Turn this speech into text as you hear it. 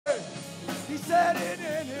He said it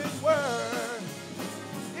in his word.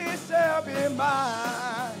 It shall be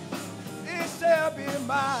mine. It shall be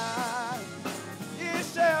mine. It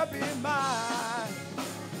shall be mine.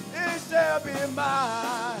 It shall be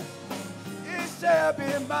mine. It shall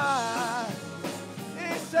be mine.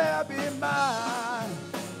 It shall be mine.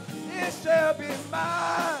 It shall be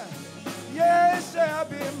mine. Yeah, it shall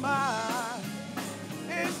be mine.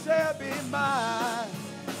 It shall be mine.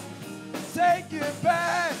 Take it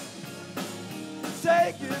back.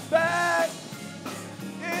 Take it back.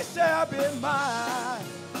 It shall be mine.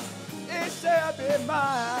 It shall be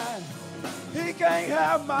mine. He can't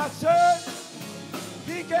have my church.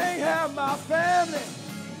 He can't have my family.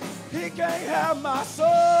 He can't have my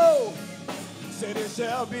soul. Said it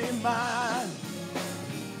shall be mine.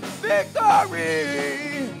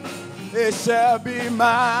 Victory. It shall be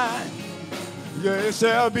mine. Yeah, it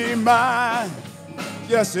shall be mine.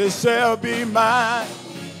 Yes, it shall be mine.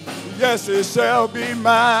 Yes, it shall be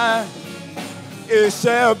mine. It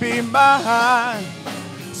shall be mine.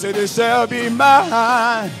 Said it shall be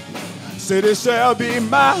mine. Said it shall be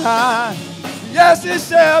mine. Yes, it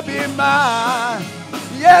shall be mine.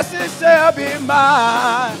 Yes, it shall be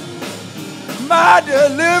mine. My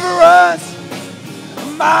deliverance.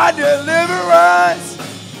 My deliverance.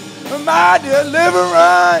 My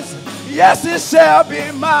deliverance. Yes, it shall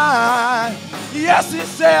be mine. Yes, it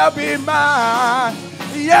shall be mine.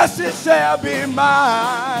 Yes, it shall be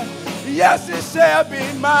mine. Yes, it shall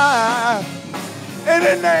be mine. In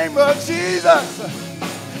the name of Jesus.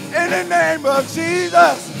 In the name of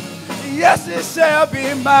Jesus. Yes, it shall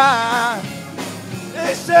be mine.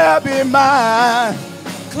 It shall be mine.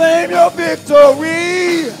 Claim your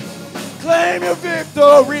victory. Claim your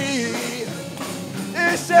victory.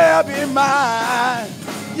 It shall be mine.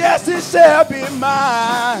 Yes, it shall be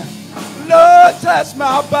mine. Lord, touch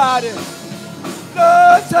my body.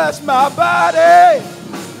 Lord, touch my body.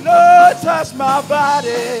 Lord, touch my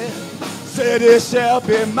body. Said it shall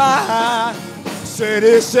be mine. Said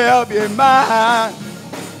it shall be mine.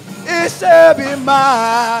 It shall be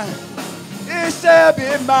mine. It shall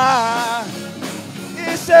be mine.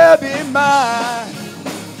 It shall be mine.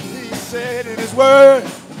 He said in his word,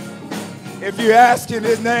 if you ask in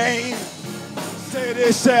his name, said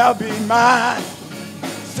it shall be mine.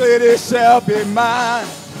 Said it shall be mine.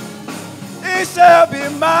 It shall be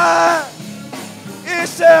mine. It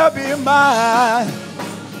shall be mine.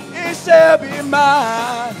 It shall be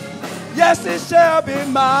mine. Yes, it shall be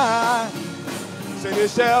mine. Said it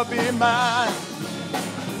shall be mine.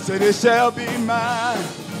 Said it shall be mine.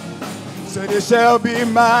 Said it shall be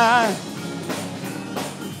mine.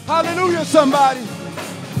 Hallelujah, somebody.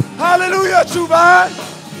 Hallelujah, true vine.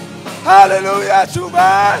 Hallelujah, true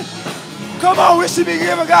vine. Come on, we should be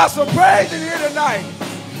giving God some praise in here tonight.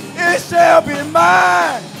 It shall be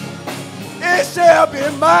mine. It shall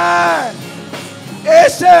be mine.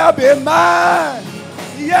 It shall be mine.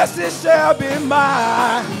 Yes, it shall be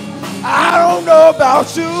mine. I don't know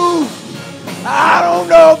about you. I don't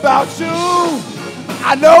know about you.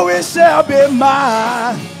 I know it shall be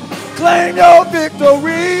mine. Claim your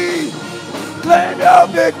victory. Claim your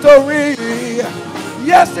victory.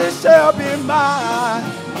 Yes, it shall be mine.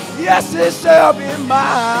 Yes, it shall be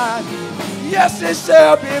mine. Yes, it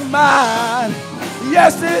shall be mine.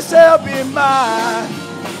 Yes, it shall be mine.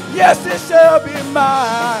 Yes, it shall be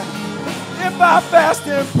mine. If I fast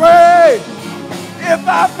and pray, if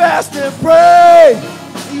I fast and pray,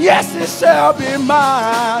 yes, it shall be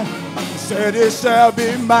mine. Said it shall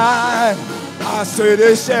be mine. I said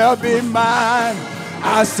it shall be mine.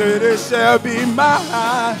 I said it shall be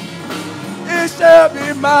mine. It shall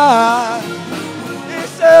be mine. It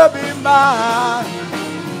shall be mine.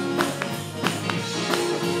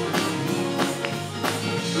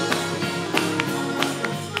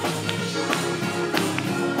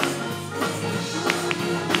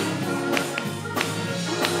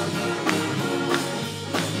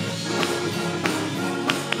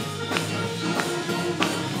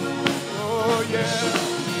 Oh yeah.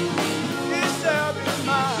 It shall be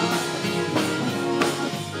mine.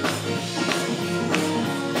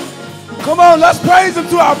 Come on, let's praise him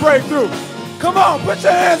to our breakthrough. Come on, put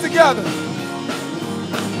your hands together.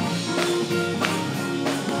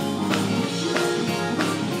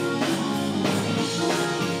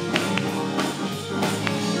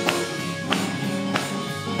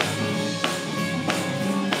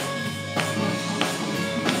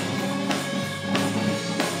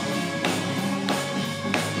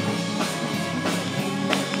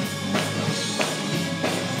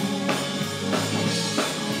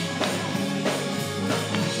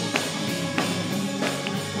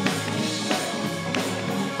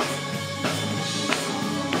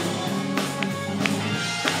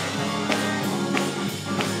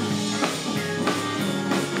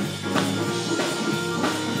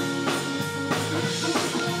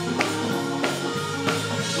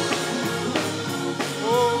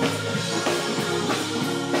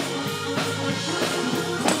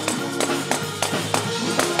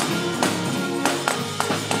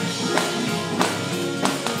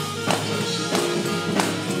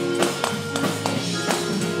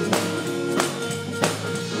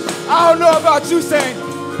 I don't know about you, saints,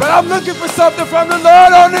 but I'm looking for something from the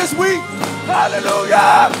Lord on this week.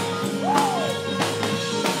 Hallelujah.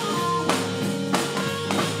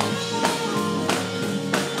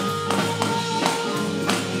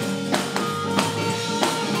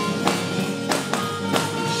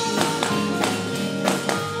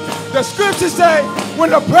 The scriptures say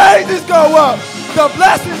when the praises go up, the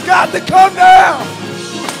blessings got to come down.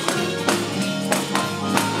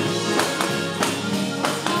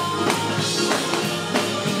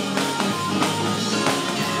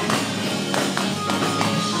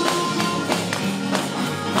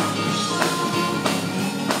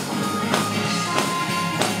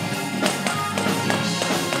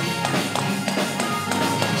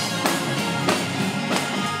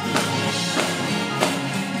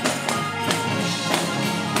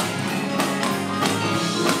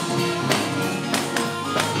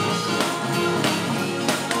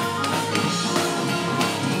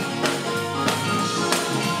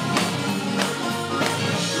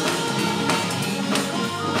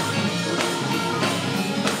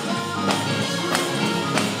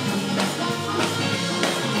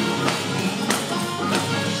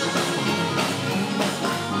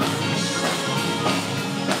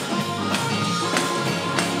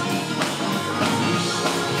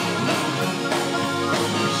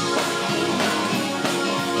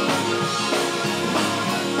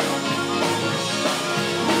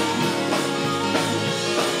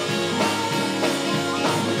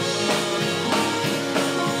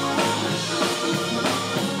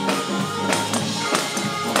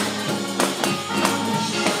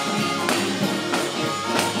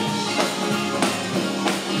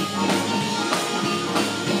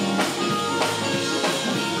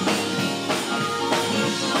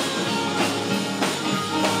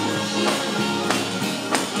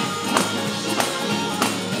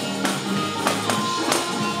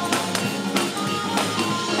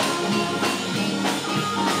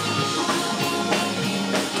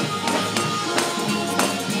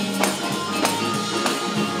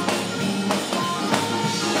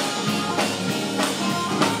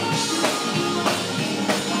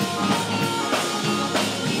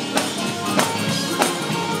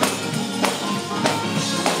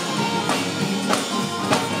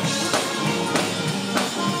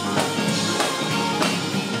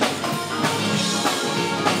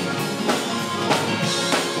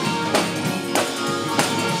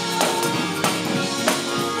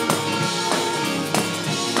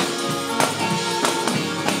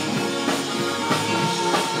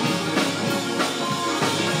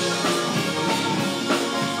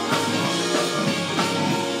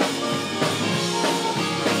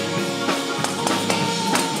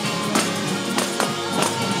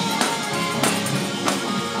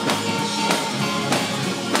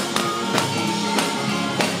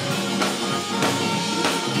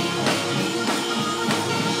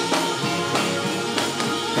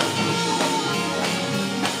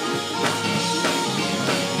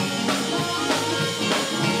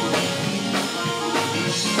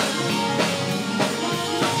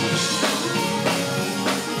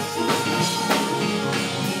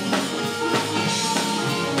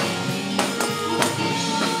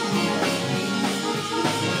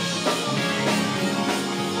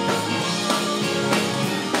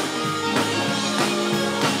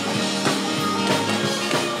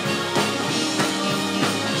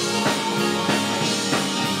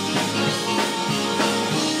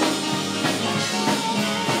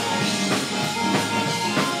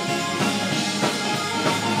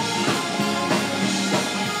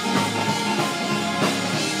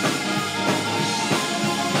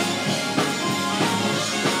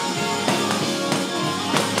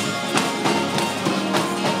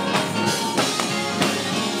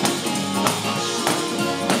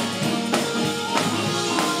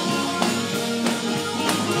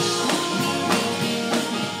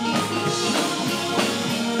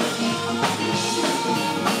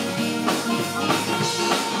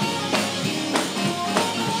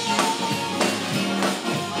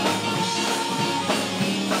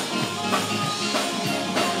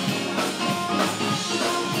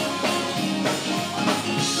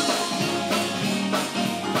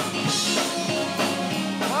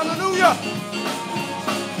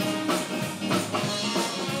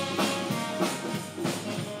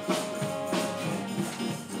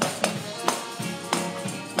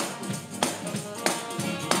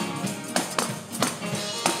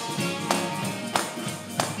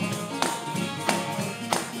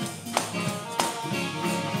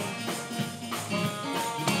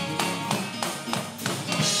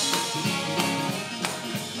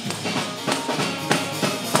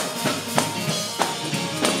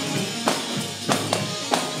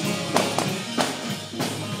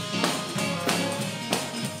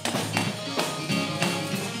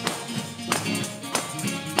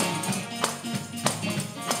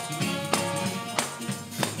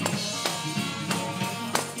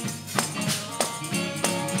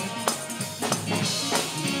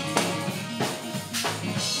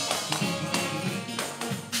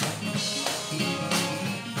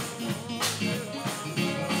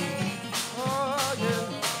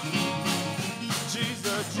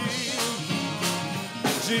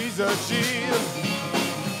 Jesus, Jesus,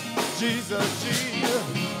 Jesus, Jesus,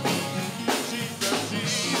 Jesus,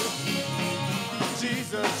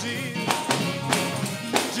 Jesus, Jesus,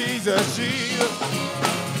 Jesus, Jesus,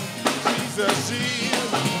 Jesus,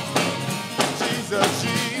 Jesus, Jesus,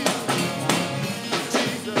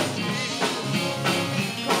 Jesus, Jesus.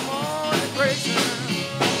 Come on and praise Him.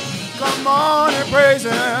 Come on and praise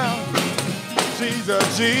Him.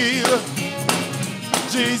 Jesus, Jesus,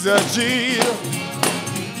 Jesus, Jesus,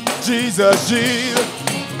 Jesus, Jesus,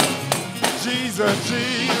 Jesus, Jesus,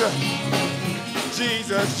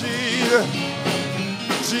 Jesus, Jesus,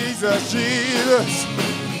 Jesus, Jesus.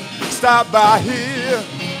 Stop by here.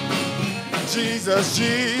 Jesus,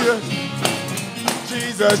 Jesus,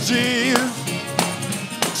 Jesus, Jesus,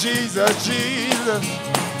 Jesus, Jesus,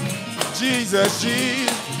 Jesus,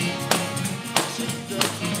 Jesus.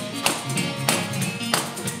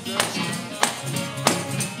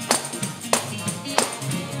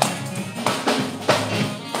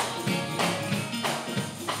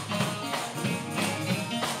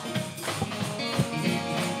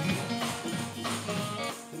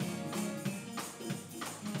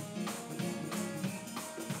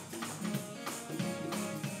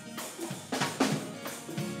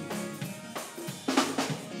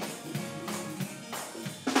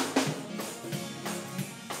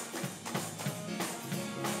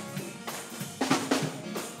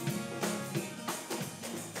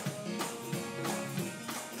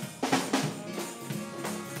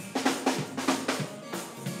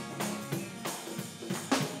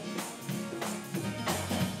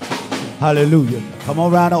 Hallelujah. Come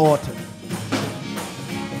on around the altar.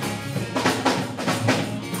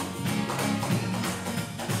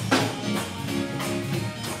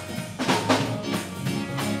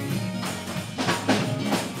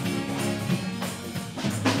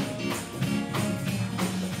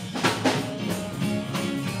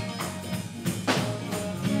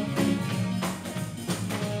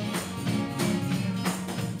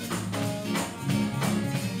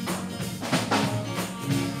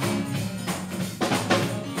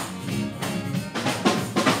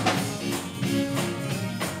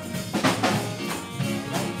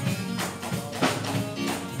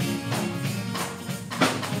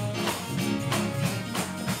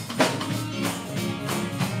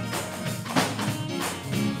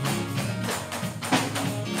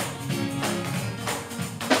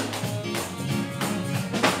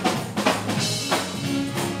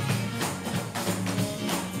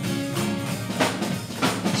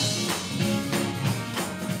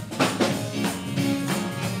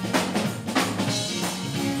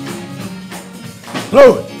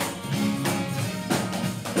 Glory.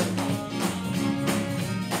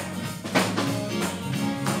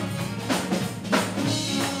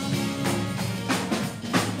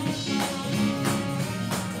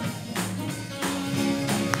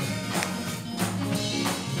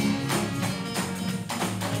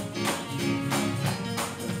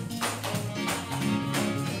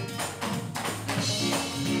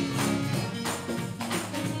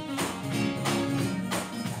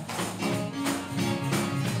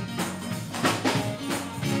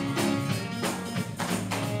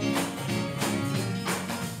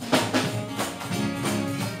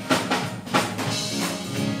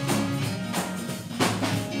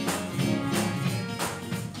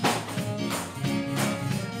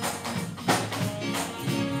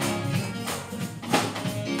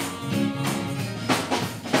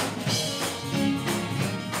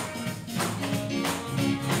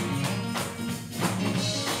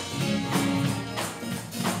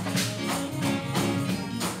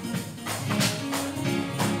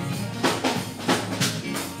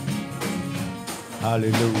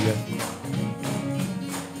 Hallelujah.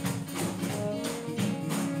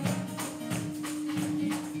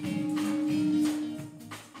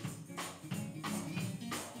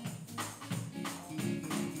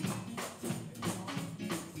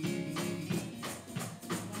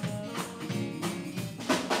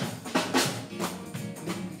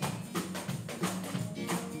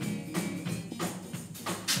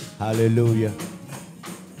 Hallelujah.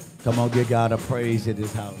 Come on, give God a praise in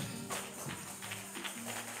this house.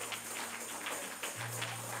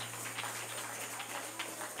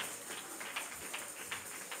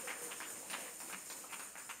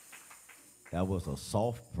 That was a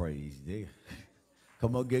soft praise there.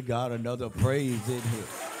 Come on, give God another praise in here.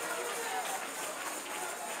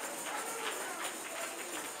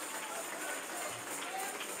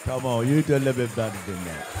 Come on, you do a little bit better than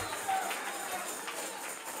that.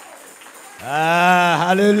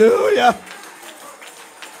 Hallelujah.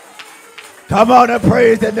 Come on and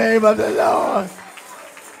praise the name of the Lord.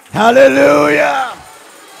 Hallelujah.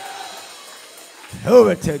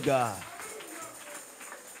 Glory to God.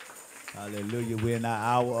 Hallelujah. We're in our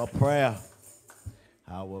hour of prayer.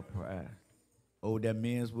 Hour of prayer. Oh, that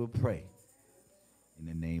means we'll pray. In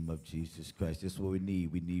the name of Jesus Christ. This is what we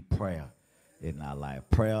need. We need prayer in our life.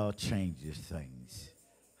 Prayer changes things.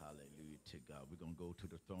 Hallelujah to God. We're going to go to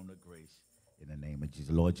the throne of grace in the name of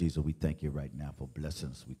Jesus. Lord Jesus, we thank you right now for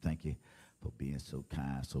blessings. We thank you for being so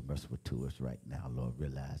kind, so merciful to us right now. Lord,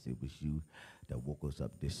 realize it was you that woke us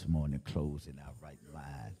up this morning, closed in our right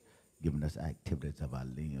mind, giving us activities of our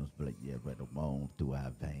limbs, blood, yet red alone through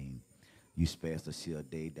our veins. You spare us to see a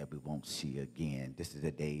day that we won't see again. This is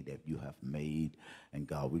a day that you have made, and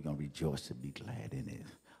God, we're going to rejoice and be glad in it.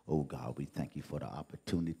 Oh, God, we thank you for the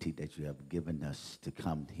opportunity that you have given us to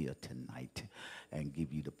come here tonight and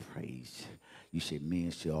give you the praise. You said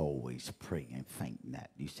men should always pray and faint not.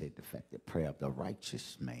 You said the fact that prayer of the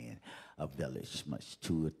righteous man availeth much.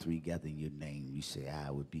 2 or 3 gather in your name. You say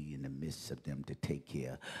I would be in the midst of them to take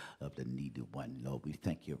care of the needed one. Lord, we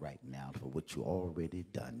thank you right now for what you already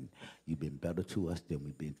done. You've been better to us than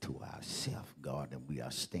we've been to ourselves, God, and we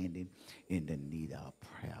are standing in the need of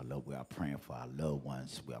prayer. Lord, we are praying for our loved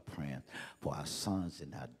ones. We are praying for our sons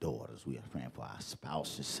and our daughters. We are praying for our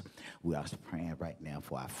spouses. We are praying right now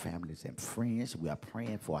for our families and friends. We are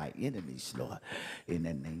praying for our enemies, Lord, in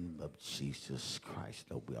the name of Jesus Christ.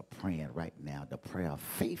 Lord, we are praying right now the prayer of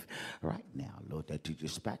faith right now, Lord, that you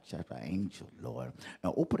dispatch our angel, Lord,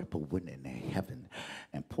 and open up a window in heaven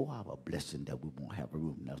and pour out a blessing that we won't have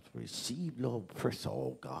room enough to receive, Lord. First of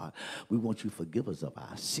all, God, we want you to forgive us of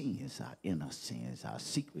our sins, our inner sins, our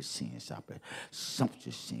secret sins, our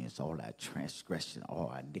presumptuous sins, all our transgression,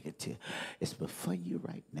 all our negative. It's before you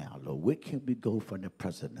right now, Lord. Where can we go from the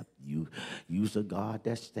presence of you? You's a God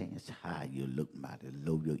that stands high. You look mighty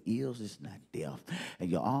low. Your ears is not deaf, and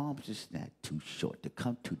your arms is not too short to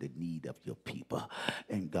come to the need of your people.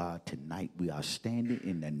 And God, tonight we are standing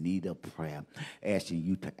in the need of prayer, asking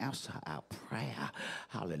you to answer our prayer.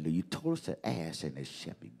 Hallelujah. You told us to ask, and it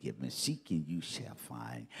shall be given. Seek, and you shall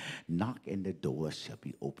find. Knock, and the door shall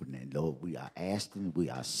be opened. And Lord, we are asking, we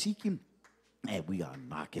are seeking, and we are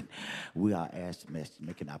knocking. We are asking,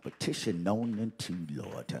 making our petition known unto you,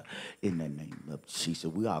 Lord, in the name of Jesus.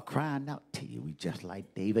 We are crying out to you. We just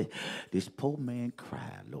like David, this poor man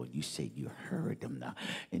cried, Lord. You said you heard him now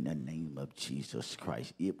in the name of Jesus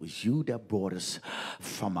Christ. It was you that brought us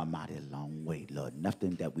from a mighty long way, Lord.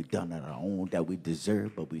 Nothing that we done on our own that we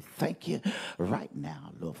deserve, but we thank you right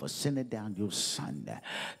now, Lord, for sending down your son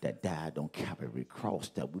that died on Calvary cross,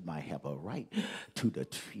 that we might have a right to the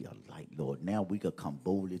tree of life, Lord. Now we can come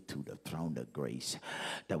boldly to the throne of grace,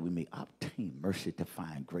 that we may obtain mercy to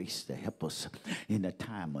find grace to help us in the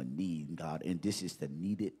time of need, God. And this is the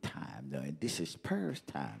needed time, Lord. And this is prayer's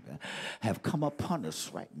time have come upon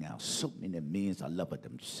us right now. So many men are loving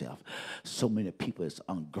themselves. So many people is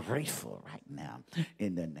ungrateful right now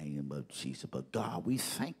in the name of Jesus. But God, we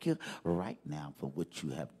thank you right now for what you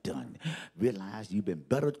have done. Realize you've been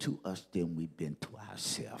better to us than we've been to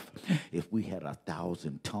ourselves. If we had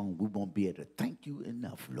 1,000 tongues, we won't be able to thank you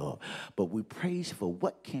enough, Lord. But we praise for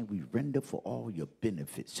what can we render for all your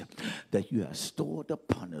benefits that you have stored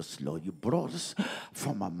upon us, Lord. You brought us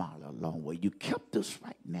from a mile a long way. You kept us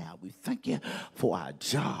right now. We thank you for our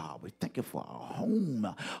job. We thank you for our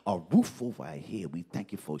home, a roof over our head. We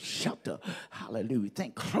thank you for shelter. Hallelujah. We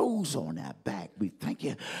thank clothes on our back. We thank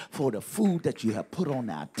you for the food that you have put on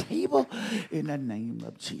our table in the name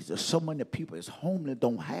of Jesus. So many people is homeless,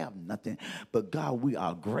 don't have nothing. But God, we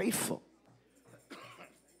are grateful.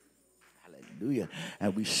 Hallelujah.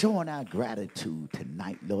 And we're showing our gratitude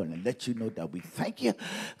tonight, Lord, and let you know that we thank you,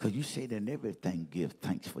 because you said in everything give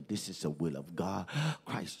thanks, for this is the will of God,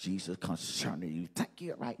 Christ Jesus, concerning you. Thank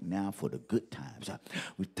you right now for the good times.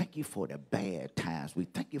 We thank you for the bad times. We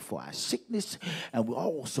thank you for our sickness, and we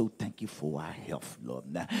also thank you for our health,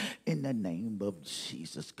 Lord. Now, in the name of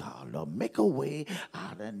Jesus, God, Lord, make a way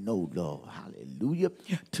out of no, Lord. Hallelujah.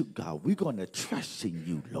 To God, we're going to trust in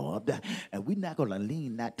you, Lord, and we're not going to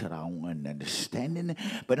lean not to our own understanding,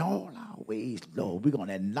 but all our ways, Lord, we're going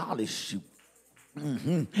to acknowledge you.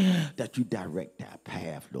 That you direct our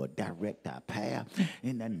path, Lord. Direct our path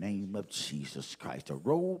in the name of Jesus Christ. The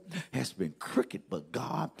road has been crooked, but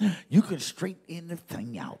God, you can straighten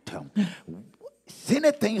anything out. Is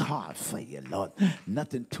anything hard for you, Lord?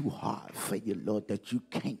 Nothing too hard for you, Lord, that you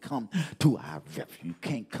can't come to our refuge. You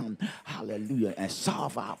can't come, hallelujah, and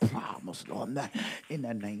solve our problems, Lord. In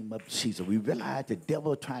the name of Jesus, we realize the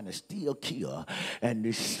devil trying to steal, kill, and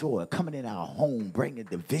destroy, coming in our home, bringing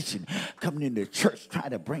division, coming in the church,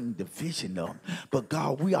 trying to bring division, Lord. But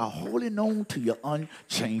God, we are holding on to your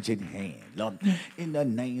unchanging hand, Lord. In the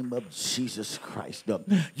name of Jesus Christ, Lord.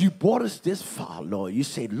 You brought us this far, Lord. You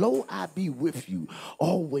say, lo, I be with you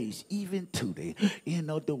always, even to the end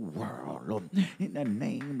of the world, Lord. In the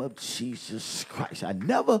name of Jesus Christ. I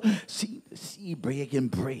never see the sea breaking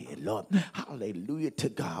bread, Lord. Hallelujah to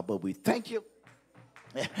God. But we thank you.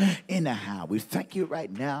 Anyhow, we thank you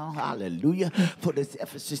right now, hallelujah, for this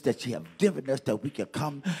emphasis that you have given us that we can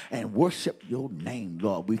come and worship your name,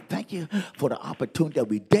 Lord. We thank you for the opportunity that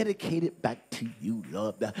we dedicate it back to you,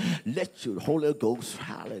 Lord. Let your Holy Ghost,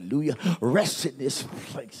 hallelujah, rest in this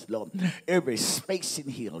place, Lord. Every space in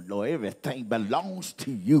here, Lord, everything belongs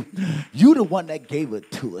to you. You're the one that gave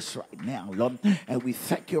it to us right now, Lord. And we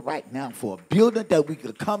thank you right now for a building that we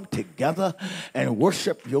could come together and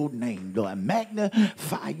worship your name, Lord. Magnify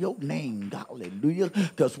your name, hallelujah,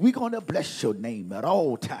 because we're going to bless your name at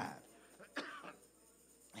all times.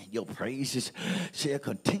 Your praises shall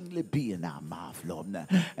continually be in our mouth, Lord.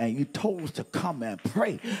 And you told us to come and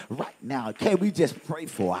pray right now. Can we just pray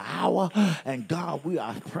for an hour? And God, we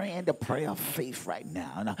are praying the prayer of faith right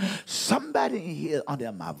now. Now somebody in here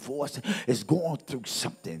under my voice is going through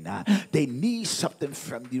something. They need something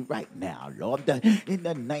from you right now, Lord. In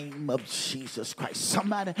the name of Jesus Christ.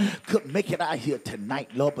 Somebody could make it out here tonight,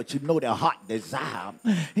 Lord, but you know their heart desire.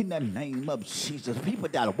 In the name of Jesus. People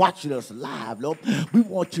that are watching us live, Lord, we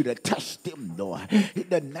want you to touch them, Lord. In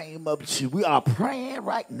the name of Jesus, we are praying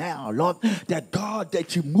right now, Lord, that God,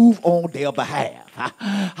 that you move on their behalf.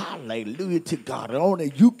 Hallelujah to God. And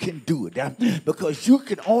only you can do it, because you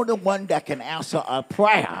can only one that can answer a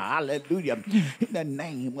prayer. Hallelujah. In the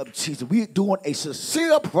name of Jesus, we're doing a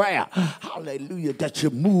sincere prayer. Hallelujah, that you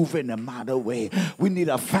move in a mighty way. We need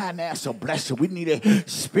a financial blessing. We need a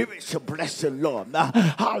spiritual blessing, Lord.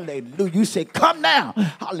 Hallelujah. You say, come now.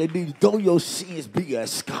 Hallelujah. Though your sins be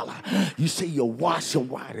as scholar. You say you wash them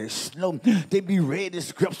white as snow. They be red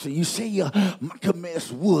as grapes. You say you come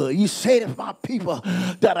as wood. You say that my people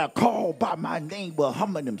that are called by my name will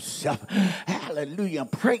humble themselves. Hallelujah.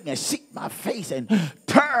 And pray and seek my face and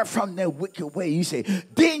turn from their wicked way. You say,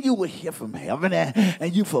 then you will hear from heaven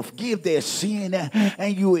and you forgive their sin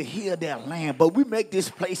and you will heal their land. But we make this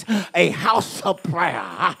place a house of prayer.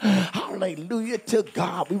 Hallelujah to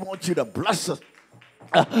God. We want you to bless us.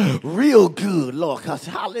 Real good, Lord, because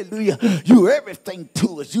hallelujah, you everything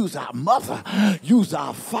to us. Use our mother, use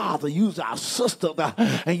our father, use our sister,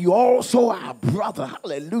 and you also our brother,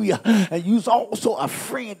 hallelujah, and use also a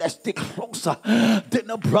friend that stick closer than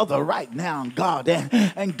a brother right now, God.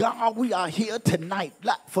 And God, we are here tonight,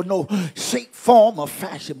 not for no shape, form, or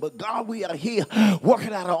fashion, but God, we are here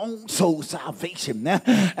working out our own soul salvation,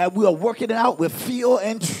 and we are working it out with fear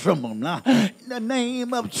and tremble. In the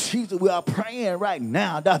name of Jesus, we are praying right now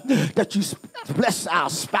that you bless our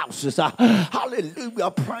spouses. Hallelujah. We are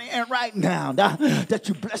praying right now that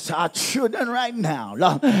you bless our children right now.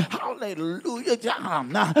 Hallelujah.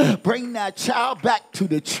 Bring that child back to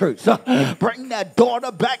the church. Bring that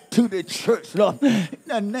daughter back to the church, Lord. In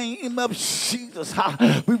the name of Jesus,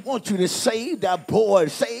 we want you to save that boy,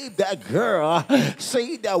 save that girl,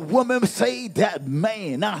 save that woman, save that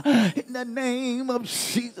man. In the name of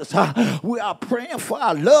Jesus, we are praying for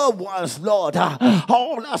our loved ones, Lord.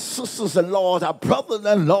 All our sisters-in-laws, our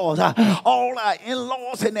brothers-in-laws, all our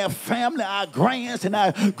in-laws and their family, our grands and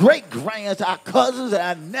our great-grands, our cousins and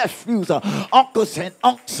our nephews, our uncles and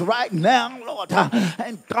aunts right now, Lord.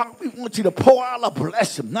 And God, we want you to pour out a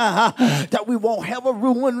blessing that we won't have a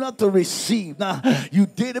room enough to receive. You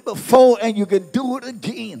did it before and you can do it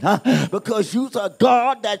again because you're a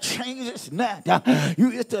God that changes not.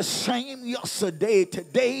 You is the same yesterday,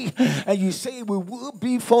 today, and you say we will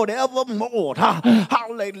be forevermore.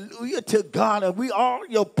 Hallelujah to God. And we are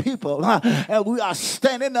your people. And we are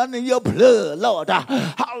standing under your blood, Lord.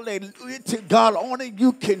 Hallelujah to God. Only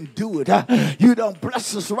you can do it. You done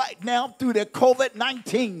bless us right now through the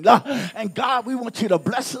COVID-19. And God, we want you to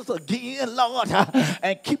bless us again, Lord.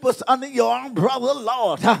 And keep us under your umbrella,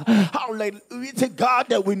 Lord. Hallelujah to God,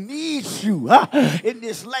 that we need you in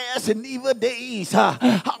this last and evil days.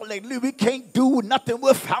 Hallelujah. We can't do nothing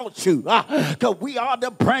without you. Because we are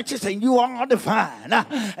the branches and you are the vine.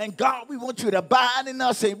 And God, we want want you to abide in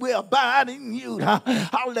us and we abide in you.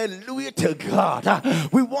 Hallelujah to God.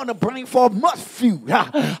 We want to bring forth much fruit.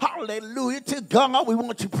 Hallelujah to God. We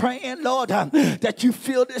want you praying, Lord, that you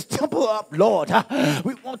fill this temple up, Lord.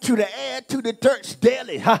 We want you to add to the church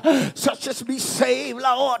daily, such as be saved,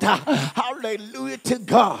 Lord. Hallelujah to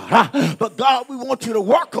God. But God, we want you to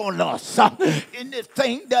work on us in the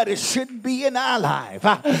thing that it shouldn't be in our life,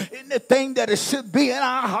 in the thing that it should be in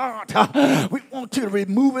our heart. We want you to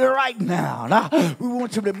remove it right now. We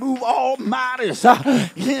want you to remove all malice,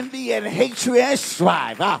 envy, and hatred and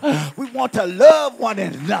strife. We want to love one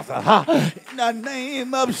another. In the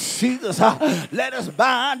name of Jesus, let us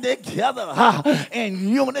bind together in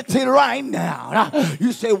unity right now.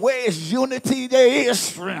 You say, where is unity? There is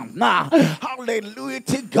strength. Hallelujah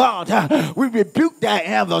to God. We rebuke that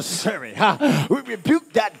adversary. We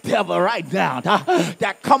rebuke that devil right now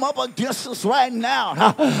that come up against us right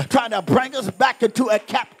now, trying to bring us back into a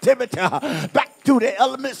captivity, back to the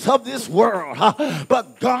elements of this world.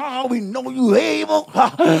 But God, we know you able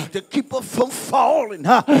to keep us from falling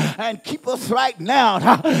and keep us right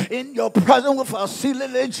now in your presence with a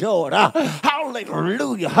ceiling and joy.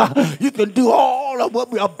 Hallelujah. You can do all of what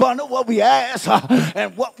we abundant, what we ask,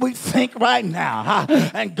 and what we think right now.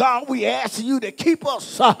 And God, we ask you to keep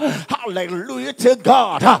us. Hallelujah to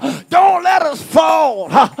God. Don't let us fall.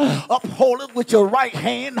 Uphold it with your right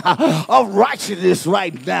hand of righteousness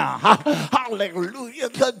right now. Hallelujah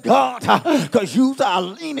to God. Because you're our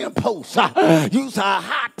leaning post. You're our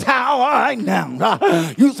high tower right now.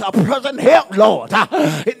 You're our present help, Lord.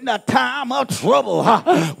 In the time of trouble,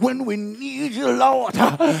 when we need you, Lord,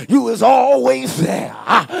 you is always there.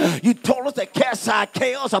 You told us to cast our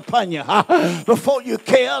cares upon you before you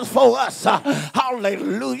cares for us.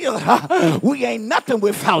 Hallelujah. We ain't nothing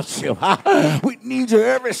without you. We need you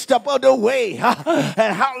every step of the way.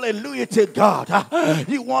 And hallelujah to God.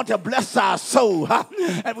 You want to bless our soul.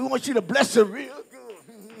 And we want you to bless it real good.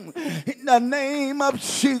 In the name of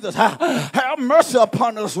Jesus, have mercy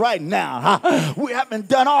upon us right now. We haven't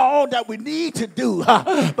done all that we need to do.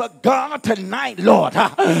 But God, tonight, Lord,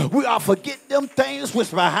 we are forgetting them things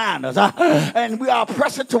which behind us. And we are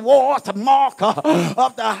pressing towards the mark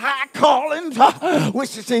of the high calling,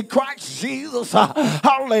 which is in Christ Jesus.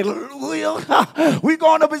 Hallelujah. We're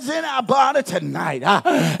going to present our body tonight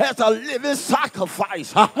as a living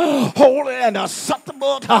sacrifice, holy and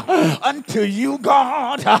acceptable unto you,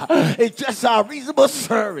 God. It's just our reasonable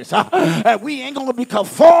service. And we ain't going to be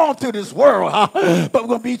conformed to this world, but we're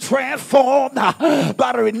going to be transformed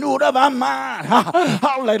by the renewal of our mind.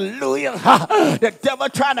 Hallelujah. The devil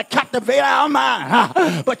trying to captivate our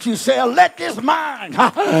mind. But you say, let this mind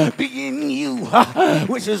be in you,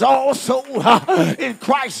 which is also in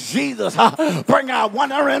Christ Jesus. Bring our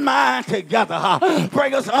wandering mind together.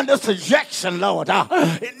 Bring us under subjection, Lord.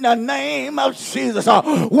 In the name of Jesus.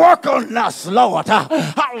 Work on us, Lord.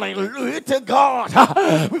 Hallelujah to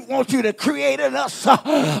God. We want you to create in us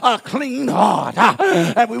a clean heart.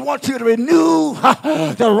 And we want you to renew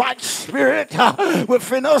the right spirit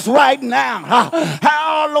within us right now.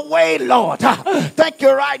 Hallelujah, Lord. Thank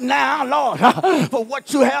you right now, Lord, for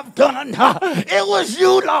what you have done. It was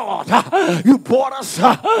you, Lord. You brought us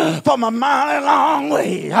from a mighty long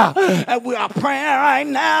way. And we are praying right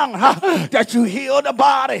now that you heal the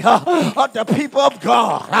body of the people of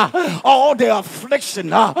God. All their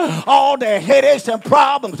affliction, all their headaches and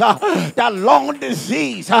problems, that lung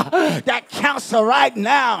disease, that cancer right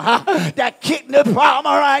now, that kidney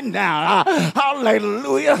problem right now,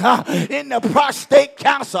 hallelujah, in the prostate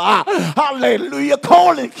cancer, hallelujah,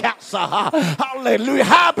 colon cancer, hallelujah,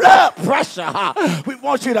 high blood pressure, we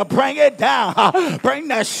want you to bring it down, bring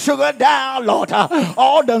that sugar down, Lord,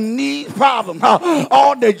 all the knee problems,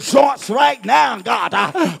 all the joints right now,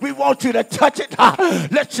 God, we want you to touch it,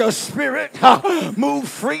 let your spirit move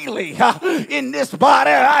freely in this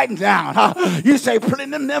body right now. You say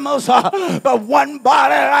plenty of members, but one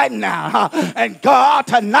body right now. And God,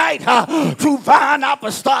 tonight, through Vine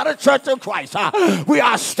Apostolic Church of Christ, we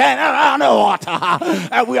are standing around the altar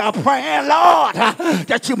and we are praying, Lord,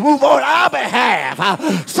 that you move on our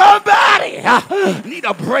behalf. Somebody need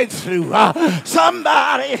a breakthrough.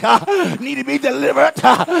 Somebody need to be delivered.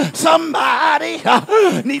 Somebody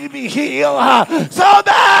need to be healed.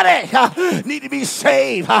 Somebody need to be saved.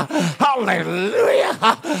 saved.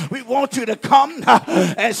 Hallelujah. We want you to come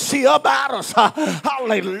and see about us.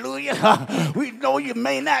 Hallelujah. We know you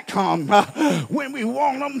may not come when we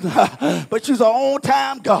want them, but you're the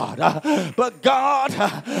on-time God. But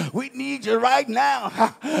God, we need you right now.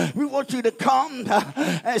 We want you to come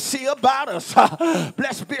and see about us.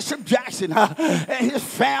 Bless Bishop Jackson and his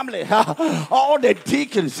family, all the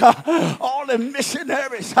deacons, all the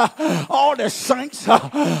missionaries, all the saints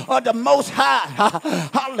of the Most High.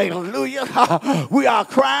 Hallelujah. We are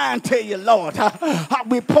crying to you, Lord.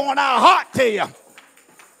 We pouring our heart to you.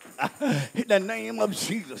 In the name of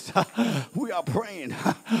Jesus, we are praying.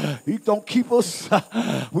 You don't keep us,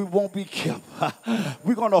 we won't be kept.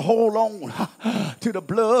 We're going to hold on to the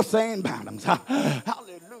blood-stained banners.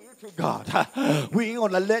 Hallelujah to God. We ain't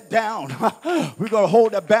going to let down. We're going to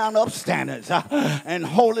hold the banner up standards and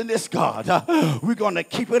holiness, God. We're going to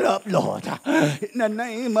keep it up, Lord. In the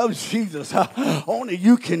name of Jesus, only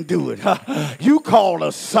you can do it. You called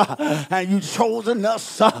us and you chosen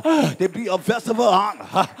us to be a vessel of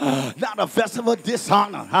honor, not a vessel of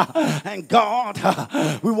dishonor. And God,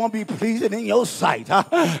 we want to be pleasing in your sight.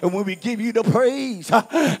 And when we give you the praise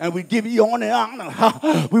and we give you on the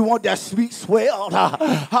honor, we want that sweet swell,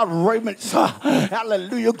 raiments,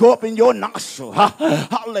 hallelujah, go up in your nostril.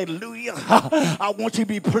 Hallelujah. I want you to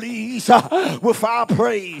be pleased with our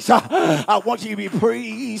praise. I want you to be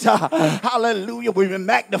pleased. Hallelujah. We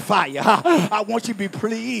magnify you. I want you to be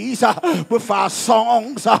pleased with our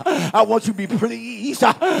songs. I want you to be pleased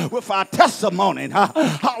with our testimony.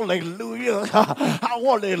 Hallelujah.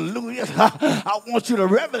 Hallelujah. I want you to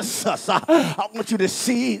reverence us. I want you to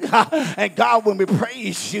see. And God, when we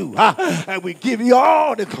praise you and we give you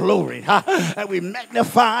all the glory and we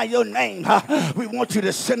magnify your name, we want you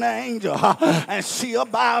to send an angel and see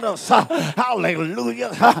about us.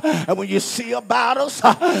 Hallelujah. And when you see about us,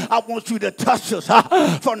 I want you to touch us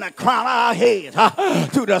from the crown of our head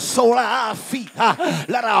to the sole of our feet.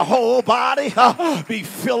 Let our whole body be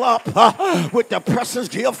filled up with the precious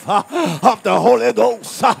gift of the Holy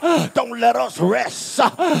Ghost. Don't let us rest.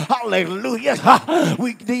 Hallelujah.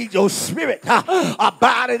 We need your spirit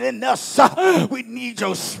abiding in us. We need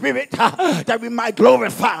your spirit that we might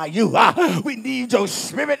glorify you. We need your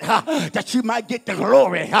spirit that you might get the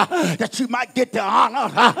glory, that you might get the honor.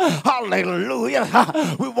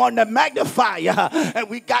 Hallelujah. We want to magnify you, and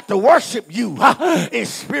we got to worship you in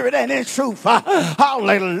spirit and in truth.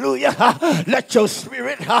 Hallelujah. Let your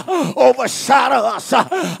spirit overshadow us.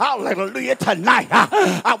 Hallelujah. Tonight,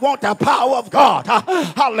 I want the power of God.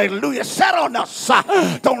 Hallelujah. Set on us.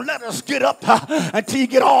 Don't let us get up until you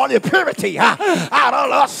get all the purity out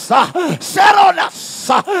of us. Set on us.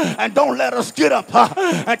 And don't let us get up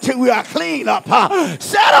until we are clean up.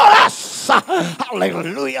 Set on us.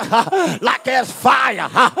 Hallelujah. Like as fire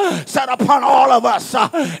set upon all of us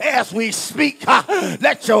as we speak.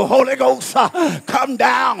 Let your Holy Ghost come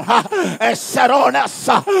down and set on us.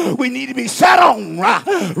 We need to be set on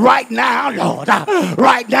right now, Lord.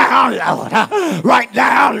 Right now, Lord. Right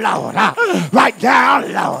now, Lord. Right now,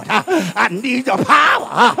 Lord. I need the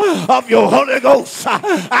power of your Holy Ghost.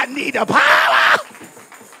 I need the power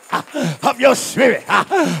of your spirit.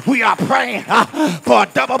 We are praying for a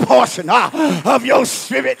double portion of your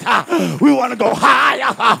spirit. We want to go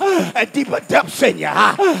higher and deeper depths in you.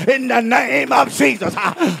 In the name of Jesus.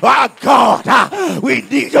 Our God, we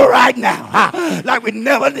need you right now like we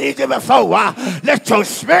never need you before. Let your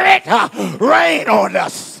spirit rain on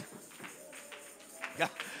us.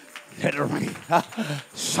 Let it rain.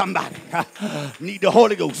 Somebody need the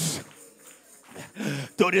Holy Ghost.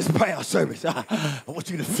 Through this prayer service, I want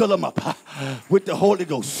you to fill them up with the Holy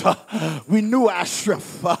Ghost. Renew our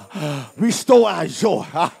strength. Restore our joy.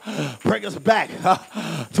 Bring us back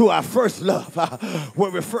to our first love,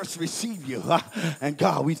 where we first received you. And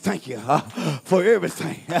God, we thank you for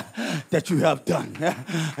everything that you have done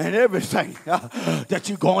and everything that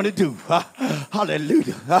you're going to do.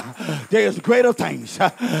 Hallelujah. There's greater things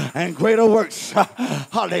and greater works.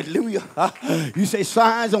 Hallelujah. You say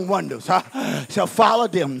signs and wonders shall follow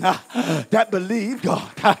them that believe, God.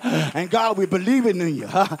 And God, we believe in you,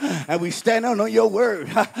 and we stand on your word,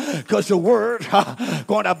 because your word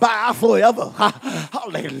going to abide forever.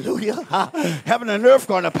 Hallelujah. Heaven and earth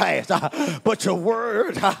going to pass, but your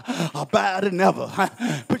word abide never.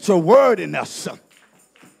 Put your word in us.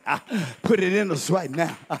 Put it in us right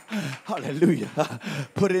now. Hallelujah.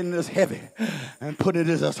 Put it in us heavy and put it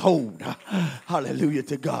in us hold. Hallelujah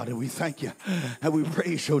to God. And we thank you and we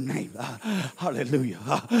praise your name.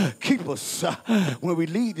 Hallelujah. Keep us when we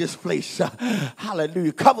leave this place.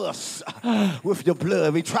 Hallelujah. Cover us with your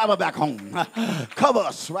blood. We travel back home. Cover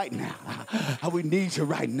us right now. We need you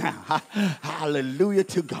right now. Hallelujah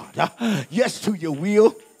to God. Yes to your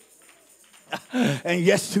will. And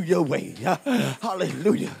yes to your way.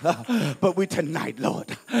 Hallelujah. But we tonight,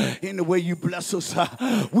 Lord, in the way you bless us,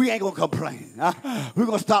 we ain't going to complain. We're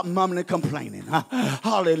going to stop mumbling and complaining.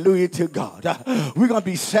 Hallelujah to God. We're going to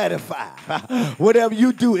be satisfied. Whatever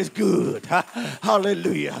you do is good.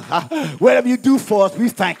 Hallelujah. Whatever you do for us, we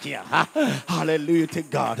thank you. Hallelujah to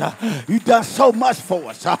God. You've done so much for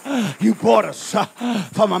us. You brought us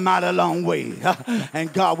from a mighty long way.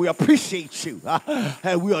 And God, we appreciate you.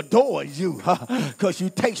 And we adore you. Because you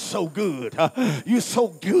taste so good. You're so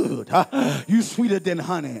good. You sweeter than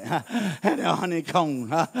honey and a honeycomb.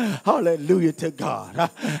 Hallelujah to God.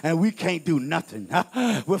 And we can't do nothing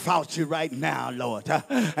without you right now, Lord.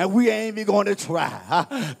 And we ain't even going to try.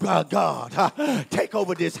 But God, take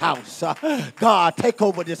over this house. God, take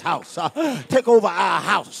over this house. Take over our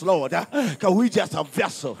house, Lord. Because we just a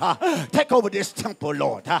vessel. Take over this temple,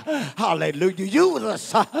 Lord. Hallelujah. Use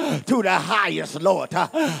us to the highest, Lord.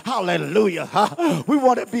 Hallelujah. We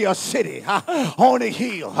want to be a city on a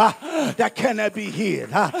hill that cannot be hid.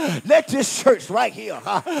 Let this church right here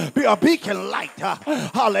be a beacon light,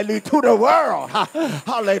 hallelujah, to the world.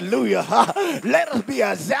 Hallelujah. Let us be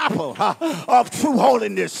an example of true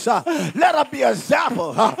holiness. Let us be an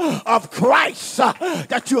example of Christ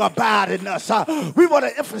that you abide in us. We want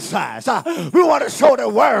to emphasize. We want to show the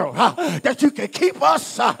world that you can keep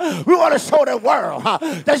us. We want to show the world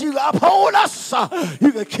that you uphold us.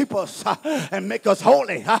 You can keep us and make us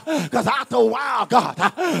holy. Because after a while,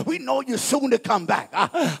 God, we know you're soon to come back.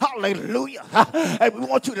 Hallelujah. And we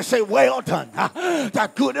want you to say, well done.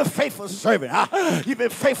 That good and faithful servant. You've been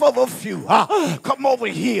faithful over a few. Come over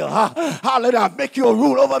here. Hallelujah. I'll make you a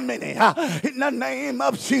rule over many. In the name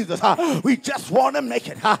of Jesus. We just want to make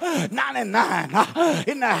it. 99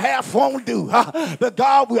 in the half won't do. But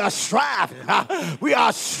God, we are striving. We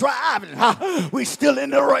are striving. We still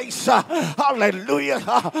in the race. Hallelujah.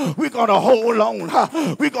 We're going to hold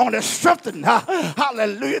on. We're going to strengthen.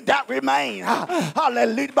 Hallelujah. That remain.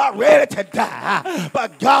 Hallelujah. About ready to die.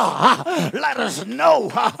 But God, let us know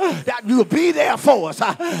that you'll be there for us.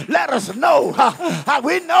 Let us know how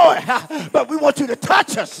we know it. But we want you to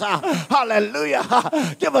touch us.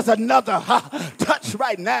 Hallelujah. Give us another touch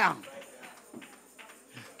right now.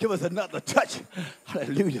 Give us another touch,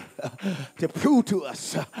 hallelujah, to prove to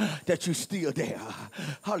us that you're still there.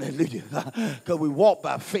 Hallelujah. Because we walk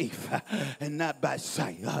by faith and not by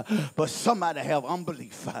sight. But somebody have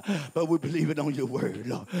unbelief. But we believe it on your word,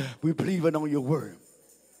 Lord. We believe it on your word.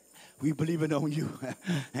 We believe it on you.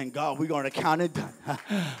 And God, we're going to count it done.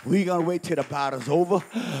 We're going to wait till the battle's over.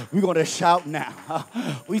 We're going to shout now.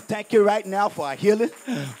 We thank you right now for our healing.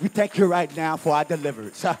 We thank you right now for our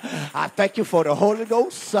deliverance. I thank you for the Holy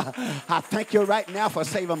Ghost. I thank you right now for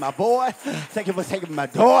saving my boy. Thank you for saving my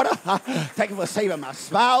daughter. Thank you for saving my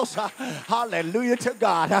spouse. Hallelujah to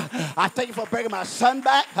God. I thank you for bringing my son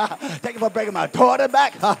back. Thank you for bringing my daughter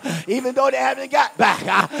back. Even though they haven't got back,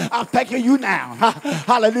 I'm thanking you now.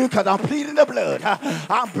 Hallelujah. Because I'm pleading the blood.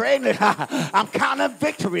 I'm praying it. I'm counting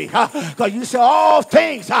victory. Because you say all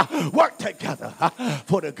things work together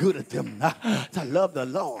for the good of them to love the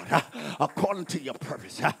Lord according to your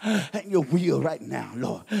purpose and your will right now,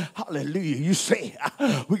 Lord. Hallelujah. You say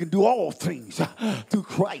we can do all things through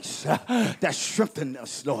Christ that strengthens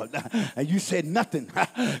us, Lord. And you said nothing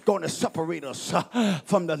going to separate us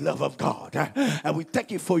from the love of God. And we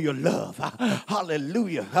thank you for your love.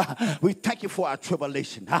 Hallelujah. We thank you for our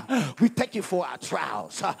tribulation. We thank you for our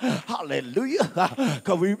trials. Hallelujah.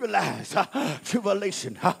 Because we realize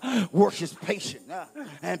tribulation work is patient.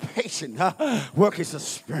 And patient work is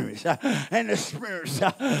experience. And experience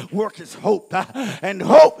work is hope. And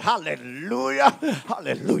hope, hallelujah.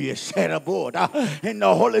 Hallelujah. Shed aboard in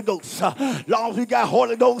the Holy Ghost. Long as we got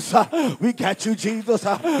Holy Ghost, we got you, Jesus.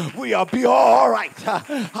 We'll be all right.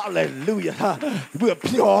 Hallelujah. We'll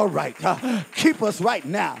be all right. Keep us right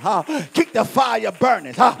now. Keep the fire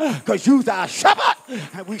burning. because you're our shepherd,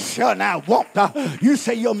 and we shall not want. You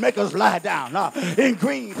say you'll make us lie down in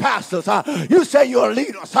green pastures. You say you'll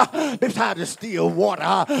lead us beside the still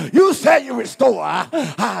water. You say you restore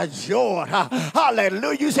our joy.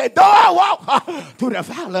 Hallelujah. You say, though I walk through the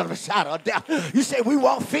valley of the shadow of death, you say we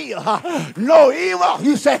won't feel no evil.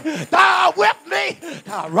 You say, thou with me,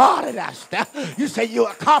 thou rod and thy staff. You say you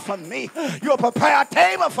will comfort me. You'll prepare a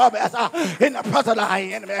table for me in the presence of our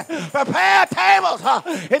enemy. Prepare tables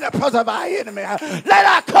in the presence of our enemy. Let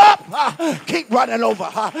our cup keep running over.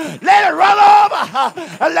 Let it run over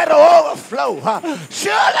and let it overflow.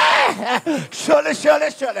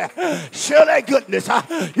 Surely goodness.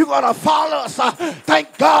 You're going to follow us.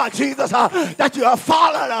 Thank God, Jesus, that you have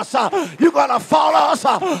followed us. You're going to follow us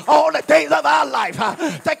all the days of our life.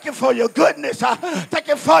 Thank you for your goodness. Thank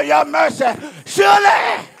you for your mercy.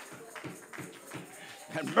 Surely.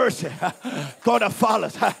 And mercy going to follow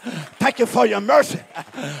us. Thank you for your mercy.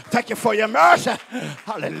 Thank you for your mercy.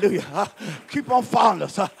 Hallelujah. Keep on following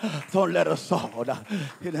us. Don't let us fall.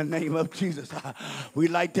 In the name of Jesus. We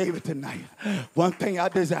like David tonight. One thing I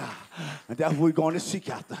desire, and that we're going to seek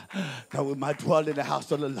after, that we might dwell in the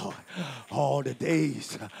house of the Lord all the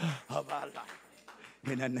days of our life.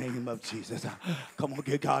 In the name of Jesus. Come on,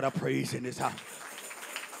 give God a praise in this house.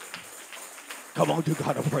 Come on, give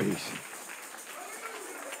God a praise.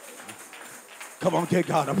 Come on, give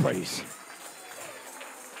God a praise.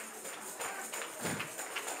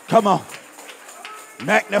 Come on.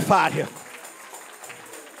 Magnify him.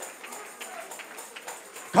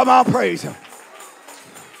 Come on, praise him.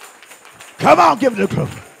 Come on, give him the glory.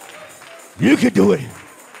 You can do it.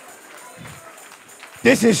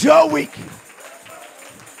 This is your week.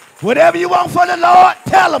 Whatever you want for the Lord,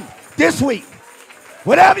 tell him this week.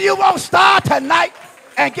 Whatever you want, start tonight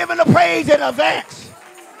and give him the praise in advance.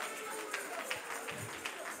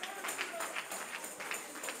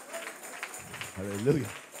 Hallelujah.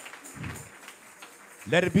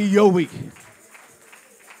 Let it be your week.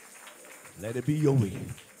 Let it be your week.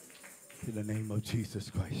 In the name of Jesus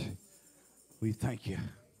Christ. We thank you.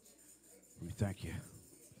 We thank you.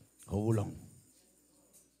 Hold on.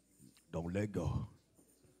 Don't let go.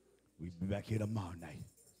 We'll be back here tomorrow night.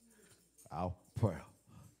 Our prayer.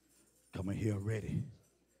 Coming here ready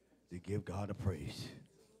to give God a praise.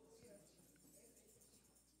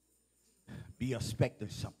 Be expecting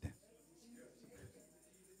something.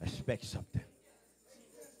 Expect something.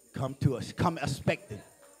 Come to us. Come expecting.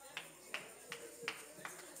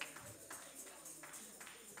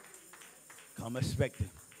 Come expecting.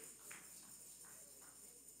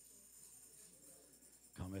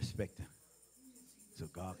 Come expecting. So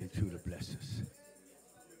God can truly bless us.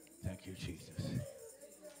 Thank you, Jesus.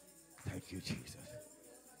 Thank you, Jesus.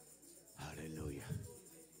 Hallelujah.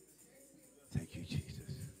 Thank you, Jesus.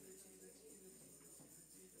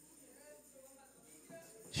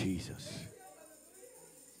 Jesus.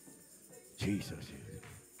 Jesus.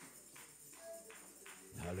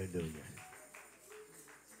 Hallelujah.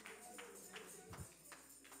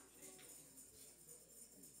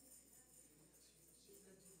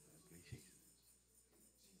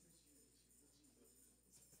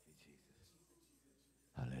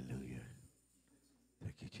 Hallelujah.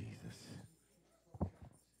 Thank you, Jesus.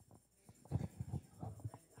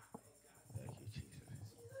 Thank you, Jesus.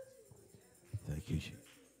 Thank you, Jesus.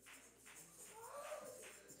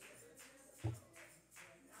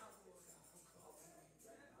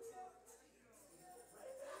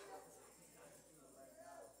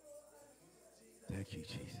 Thank you,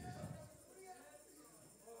 Jesus.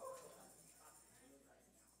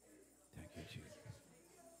 Thank you, Jesus.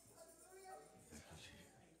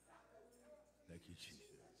 Thank you,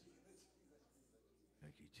 Jesus.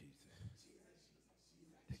 Thank you, Jesus.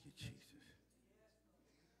 Thank you, Jesus. Thank you, Jesus.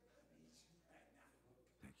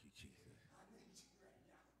 Thank you, Jesus.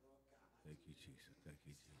 Thank you, Jesus. Thank you, Jesus. Thank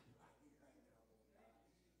you, Jesus.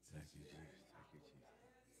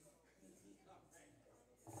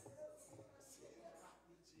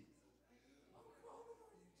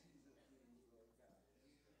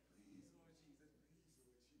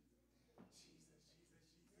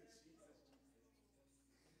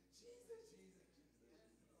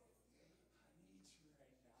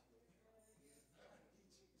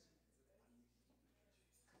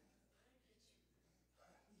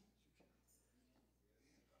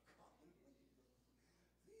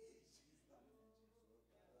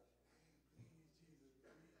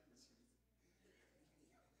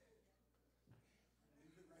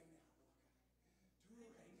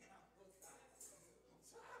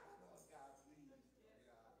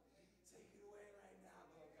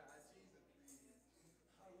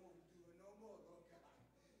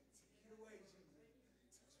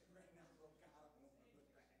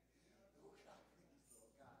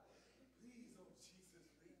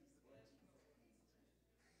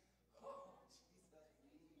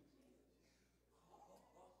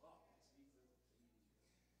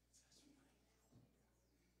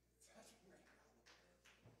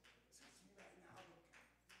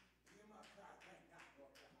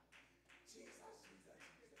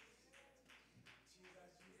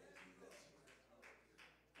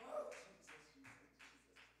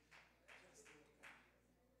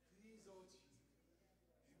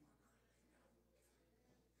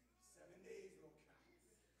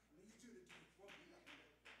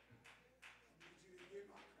 you to hear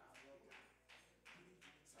my cry, Lord God. I need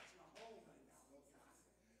you to touch my home right now, Lord God.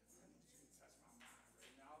 I need you to touch my mind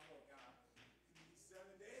right now, Lord God. I need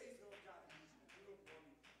 7 days, Lord God. I need you to do it for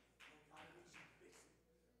me. Lord God, I need you to fix it.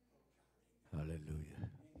 Lord God, Hallelujah.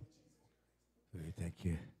 in the name of Jesus Christ. We thank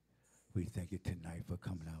you. We thank you tonight for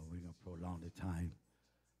coming out. We're going to prolong the time.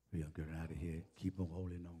 We're going to get out of here. Keep on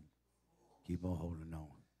holding on. Keep on holding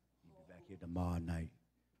on. We'll be back here tomorrow night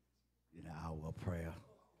in an hour of prayer.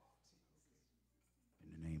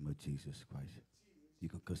 In the name of Jesus Christ. You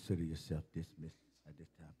can consider yourself dismissed at this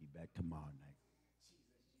time. Be back tomorrow night.